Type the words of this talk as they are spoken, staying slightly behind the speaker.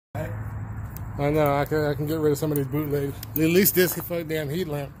I know, I can get rid of some of these bootlegs. At least this damn heat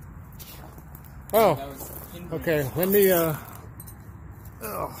lamp. Oh, okay. Let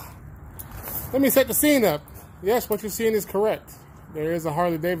me set the scene up. Yes, what you're seeing is correct. There is a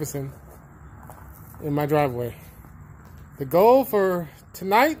Harley Davidson in my driveway. The goal for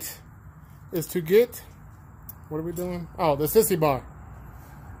tonight is to get, what are we doing? Oh, the Sissy bar.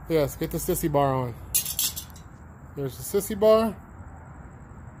 Yes, get the Sissy bar on. There's the Sissy bar.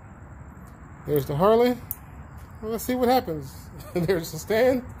 There's the Harley. Well, let's see what happens. There's the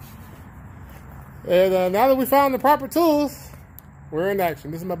stand. And now that we found the proper tools, we're in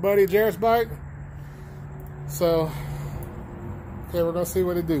action. This is my buddy Jared's bike. So, okay, we're gonna see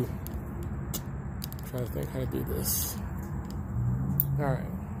what it do. I'm trying to think how to do this. All right,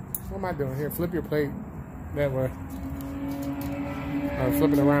 what am I doing here? Flip your plate that way. Or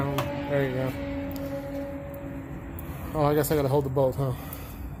flip it around. There you go. Oh, I guess I gotta hold the bolt, huh?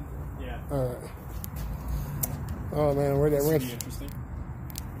 Yeah. All right. Oh man, where'd that wrench? Interesting.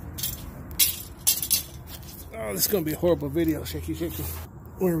 Oh, this is gonna be a horrible video. Shaky, shaky.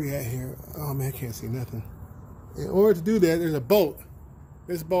 Where are we at here? Oh man, I can't see nothing. In order to do that, there's a bolt.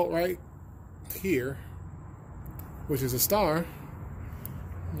 This bolt right here, which is a star.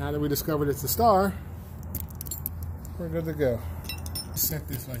 Now that we discovered it's a star, we're good to go. Set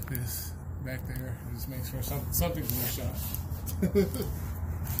this like this back there. Just make sure something's in the shot.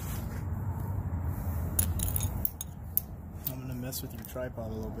 I'm gonna mess with your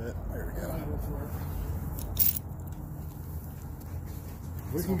tripod a little bit. There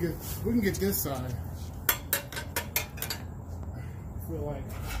we go. We can get this side. I feel like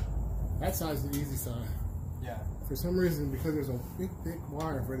that side's the easy side. Yeah. For some reason, because there's a big thick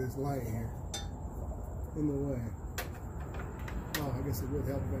wire for this light here in the way. Oh, I guess it would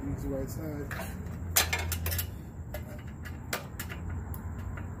help if I use the right side.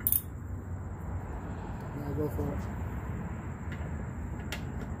 Now go for it.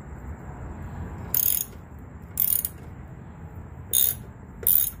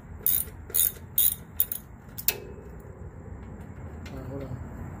 Hold on.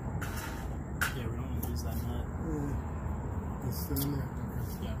 Yeah, we don't want to use that nut. It's still in there.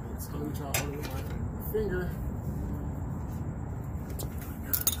 Okay. Yeah, but it's Let me try to hold it with my finger. Oh,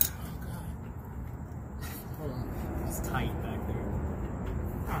 God. Hold on. It's tight back there.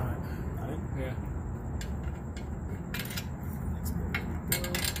 Alright. Got it? Yeah.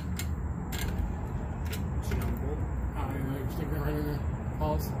 You're sticking it right in there.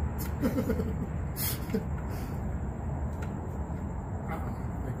 Pause.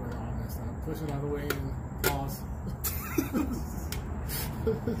 Push it out of the way and pause.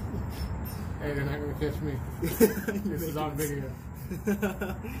 Hey, they're not going to catch me. This is on video.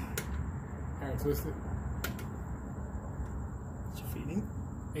 Alright, twist it. Is you feeding?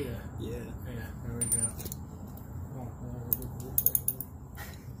 Yeah. Yeah. Yeah, there we go.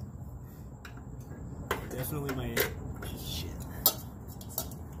 Definitely my... Shit.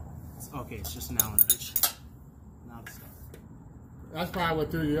 Okay, it's just an Allen wrench. Not stuff. That's probably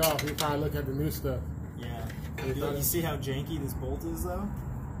what threw you off. You probably look at the new stuff. Yeah. You see how janky this bolt is, though?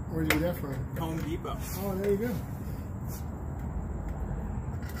 Where'd you get that from? Home Depot. Oh, there you go.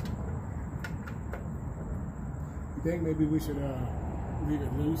 You think maybe we should leave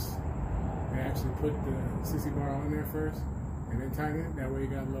it loose and actually put the Sissy bar on there first and then tighten it? That way you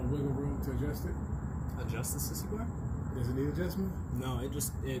got a little wiggle room to adjust it. Adjust the Sissy bar? Does it need adjustment? No,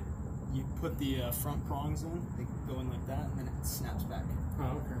 you put the front prongs in, they go in like that, and then it snaps back.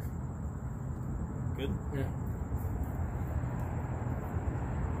 Oh, okay. Good? Yeah.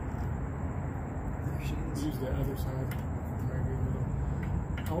 There she is. Use the other side. Maybe a little.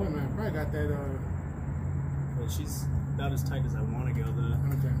 Oh, wait a minute. I probably got that. Well, she's about as tight as I want to go.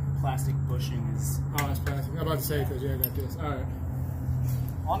 The Okay. plastic bushing is... Oh, it's plastic. I'm about to say because, yeah, I got this. All right.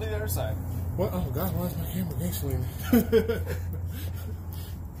 On to the other side. What? Oh, God, why is my camera gasoline?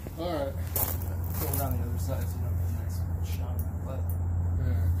 All right. Go around the other side so you don't get a nice shot of that butt.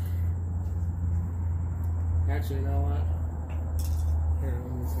 Actually, you know what? Here,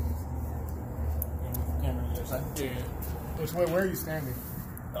 let me see. Camera on the other side? Yeah. Which way? Where are you standing?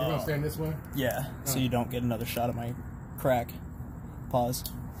 You're going to stand this way? Yeah, so you don't get another shot of my crack.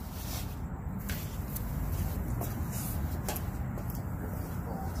 Pause.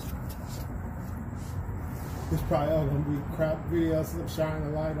 It's probably all going to be crap videos of shining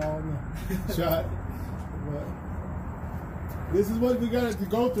the light on the shot. But this is what we got to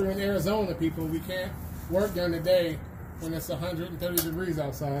go through in Arizona, people. We can't work during the day when it's 130 degrees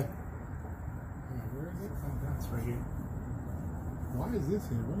outside. Where is it? Oh, that's right here. Why is this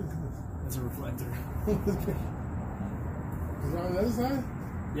here? What is this? That's a reflector. Is it on the other side?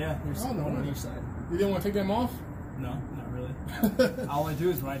 Yeah, there's one on each side. You didn't want to take them off? No, not really. All I do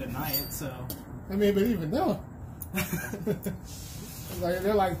is ride at night, so. I mean, but even though. Like,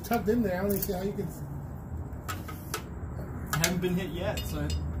 they're like tucked in there. I don't even see how you can. I haven't been hit yet, so.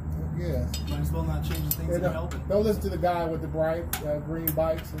 Yeah. Might as well not change the things that are helping. Don't listen to the guy with the bright green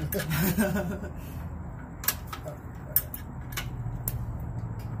bikes.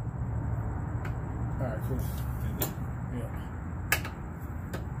 All right, cool. Yeah.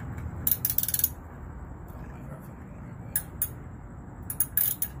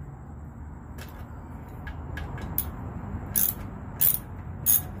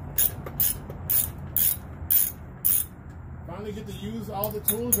 Finally get to use all the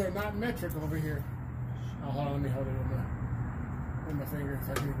tools that are not metric over here. Oh, hold on, let me hold it with my finger if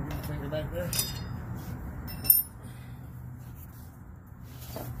I can even get my finger back there.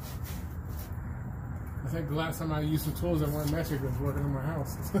 I think the last time I used the tools that weren't metric was working in my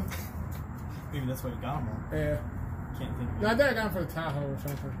house. Maybe that's why you got them all. Yeah. Can't think of No, I think I got them for the Tahoe or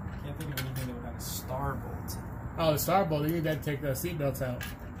something. Can't think of anything that would have a star bolt. Oh, the star bolt, you need that to take the seat belts out.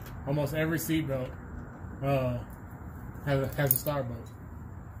 Almost every seat belt has a star bolt.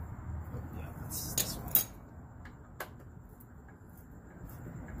 Yeah, that's this one.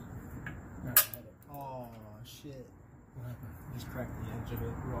 Oh, shit. What happened? Just cracked the edge of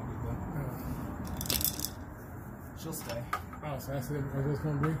it. We're all good though. She'll stay. Oh, so that's it. That's what it's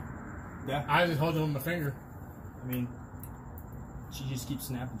going to be? Yeah. I just hold it with my finger. I mean, she just keeps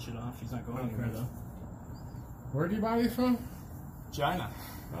snapping shit off. She's not going anywhere though. Where do you buy these from? China.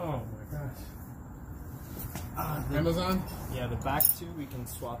 Oh my gosh. The, Amazon? Yeah, the back two we can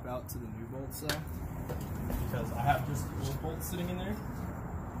swap out to the new bolts though. Because I have just old bolts sitting in there.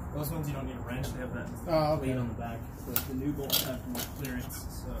 Those ones you don't need a wrench, they have that plate on the back. So the new bolts have more clearance,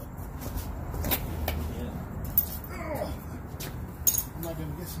 so yeah. I'm not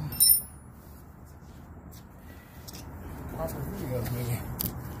gonna get some proper videos maybe.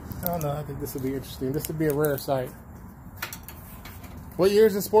 I don't know, I think this will be interesting. This will be a rare sight. What year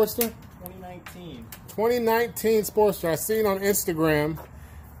is this Sportster? 2019. 2019 Sportster. I seen on Instagram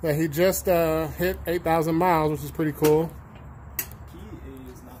that he just hit 8,000 miles, which is pretty cool. Key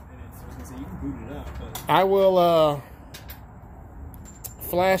is not in it, so I was gonna say you can boot it up, but I will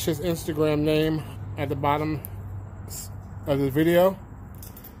flash his Instagram name at the bottom of the video, and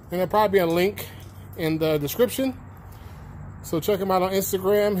there'll probably be a link in the description. So check him out on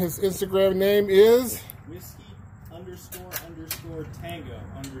Instagram. His Instagram name is whiskey __ tango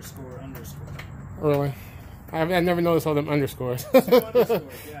 __. Really? I've never noticed all them underscores. Two underscores,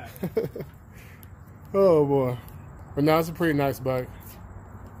 yeah. Oh boy. But no, it's a pretty nice bike.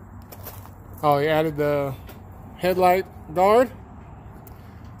 Oh, he added the headlight guard.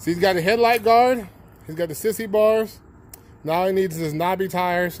 So he's got a headlight guard. He's got the Sissy bars. Now all he needs is his knobby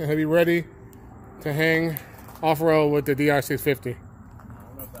tires, and he'll be ready to hang off-road with the DR650. I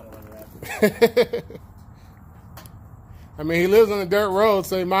don't know if that'll ever happen. I mean, he lives on a dirt road,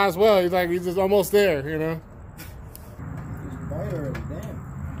 so he might as well. He's just almost there, you know? He's already, damn.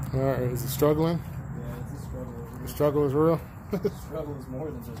 All right, is he struggling? Yeah, it's a struggle. The struggle is real? The struggle is more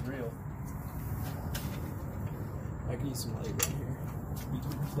than just real. I can use some light right here. You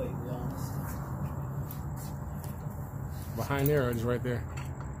can plate lost. Behind there or just right there?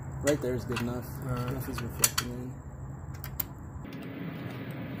 Right there is good enough. Right. Enough is reflecting in.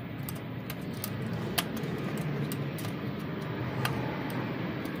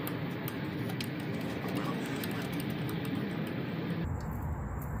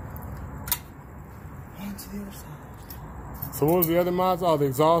 And to the other side. So what was the other mods? Oh, the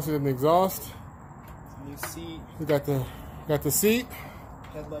exhaust and the exhaust. New seat. We got the seat.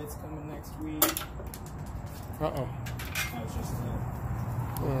 Headlights coming next week. Uh-oh. That was just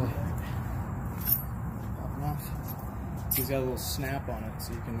popping off. So he's got a little snap on it,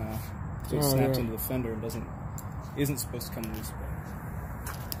 so you can so it snaps into the fender and isn't supposed to come loose.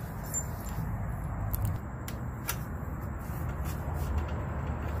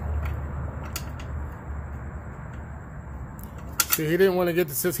 But see, he didn't want to get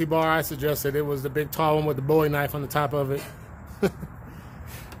the Sissy bar I suggested. It was the big tall one with the Bowie knife on the top of it.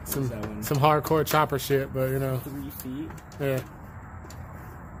 some hardcore chopper shit, but you know. 3 feet. Yeah.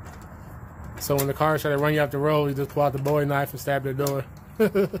 So when the car tried to run you off the road, you just pull out the Bowie knife and stab the door. I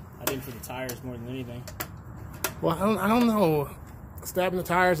think for the tires more than anything. Well, I don't know. Stabbing the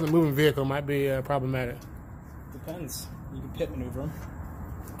tires in a moving vehicle might be problematic. Depends. You can pit maneuver them.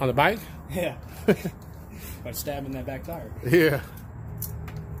 On the bike? Yeah. By stabbing that back tire. Yeah.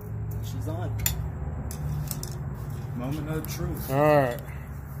 She's on. Moment of truth. All right.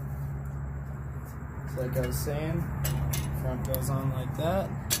 Like I was saying, Front goes on like that.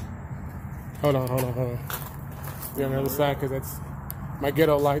 Hold on. Be on the other side because that's my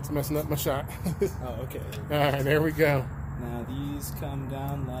ghetto lights messing up my shot. Oh, okay. All right, there we go. Now these come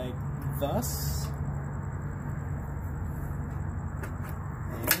down like thus.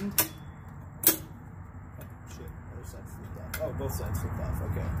 And oh, shit, other side flipped off. Oh, both sides flipped off.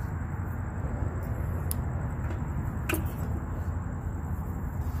 Okay.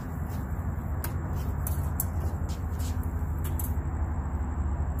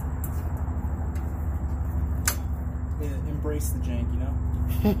 Embrace the jank, you know?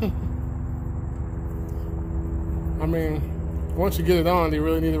 I mean, once you get it on, do you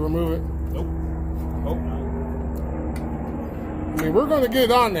really need to remove it? Nope. Hope not. I mean, we're going to get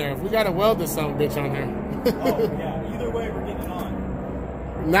it on there. If we got to weld this son of a bitch on there. Oh, yeah. Either way, we're getting it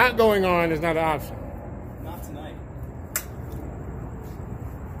on. Not going on is not an option. Not tonight.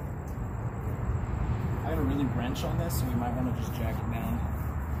 I got a really wrench on this, so we might want to just jack it down.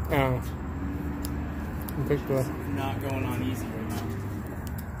 Oh. Pick the... Not going on easy right now.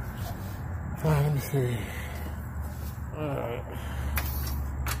 Alright, let me see. Alright.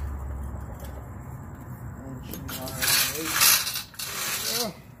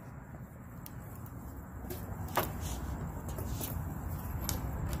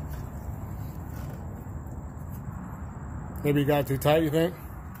 Maybe you got it too tight, you think?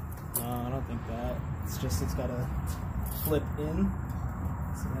 No, I don't think that. It's just it's got to flip in.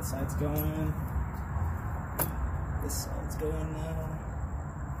 So that side's going. This side's going now.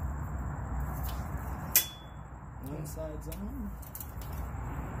 One side's on.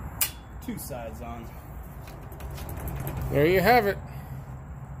 Two sides on. There you have it.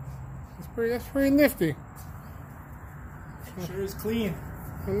 That's pretty nifty. Sure is clean.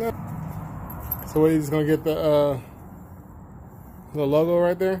 So what, are you just gonna get the logo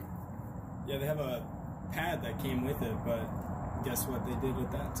right there? Yeah, they have a pad that came with it, but guess what they did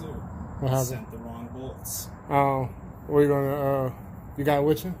with that too? What happened? Sent the wrong bolts. Oh, what are you gonna? You got it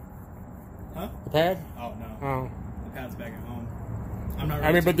with you? Huh? The pad? Oh no. Oh. The pad's back at home. I'm not.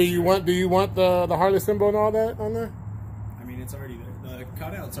 I mean, but do you want the Harley symbol and all that on there? I mean, it's already there. The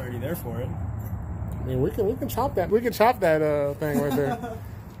cutout's already there for it. I mean, we can chop that. We can chop that thing right there,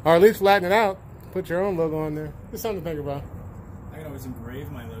 or at least flatten it out. Put your own logo on there. Just something to think about. I can always engrave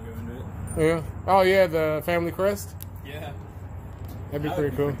my logo into it. Yeah. Oh yeah, the family crest. Yeah. That'd be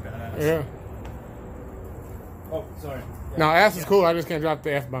pretty cool. Badass. Yeah. Oh, sorry. Yeah. No, ass is cool. I just can't drop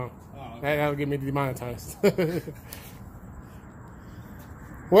the F-bomb. Oh, okay. That'll get me demonetized.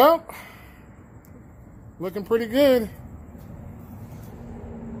 Well, looking pretty good.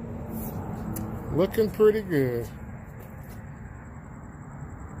 Looking pretty good.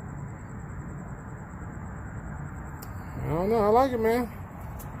 I don't know. I like it, man.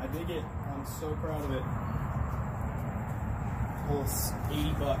 I dig it. I'm so proud of it. Whole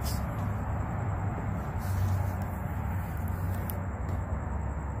 $80.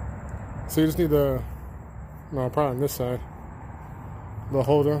 So you just need the, no, probably on this side, the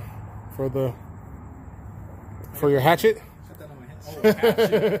holder for your hatchet. Put that on my head. Oh,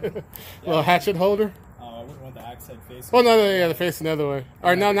 hatchet. Little hatchet holder. Oh, I wouldn't want the axe head face. Oh no, yeah, the face another way.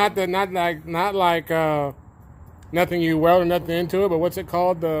 Or no, not like nothing you weld or nothing into it, but what's it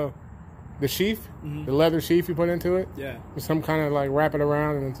called? The sheath, the leather sheath you put into it. Yeah. With some kind of like wrap it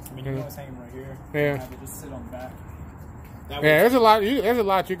around and. I mean, you know it's hanging right here. Yeah. Have it just sit on the back. Yeah, there's a lot. There's a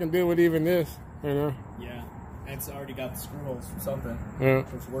lot you can do with even this. You know. Yeah, and it's already got the screw holes from something. Yeah.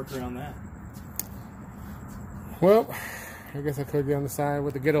 Just work around that. Well, I guess I could get on the side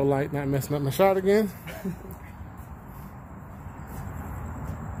with the ghetto light, not messing up my shot again.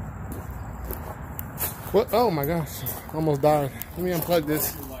 What? Oh my gosh, almost died. Let me unplug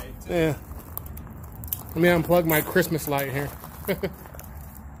this. Yeah. Let me unplug my Christmas light here.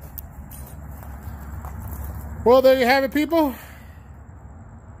 Well, there you have it, people.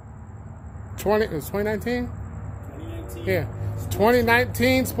 It was 2019? 2019. Yeah. It's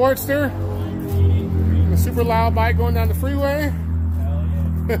 2019 Sportster. A super loud bike going down the freeway. Hell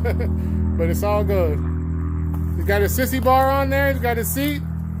yeah. But it's all good. He's got his sissy bar on there. He's got his seat.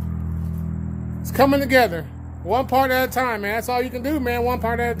 It's coming together. One part at a time, man. That's all you can do, man. One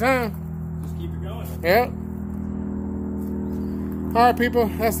part at a time. Just keep it going. Yep. All right, people.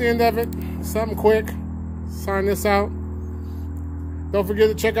 That's the end of it. Something quick. Sign this out. Don't forget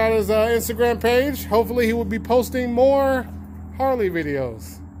to check out his Instagram page. Hopefully he will be posting more Harley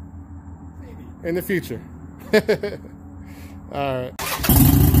videos. Maybe. In the future. All right.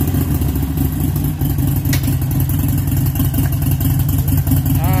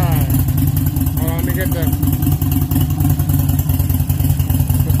 Let me get the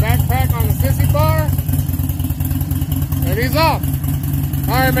backpack on the sissy bar. And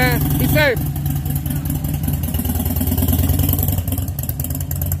right, man. Be safe.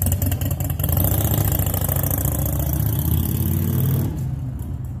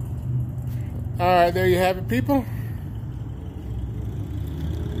 All right, there you have it, people.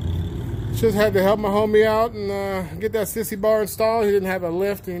 Just had to help my homie out and get that Sissy bar installed. He didn't have a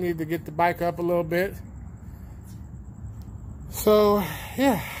lift. He needed to get the bike up a little bit. So,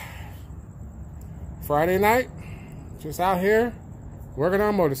 yeah. Friday night, just out here working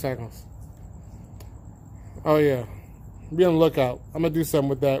on motorcycles. Oh, yeah. Be on the lookout. I'm going to do something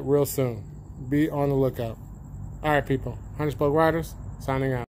with that real soon. Be on the lookout. All right, people. 100 Spoke Riders,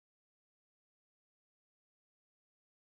 signing out.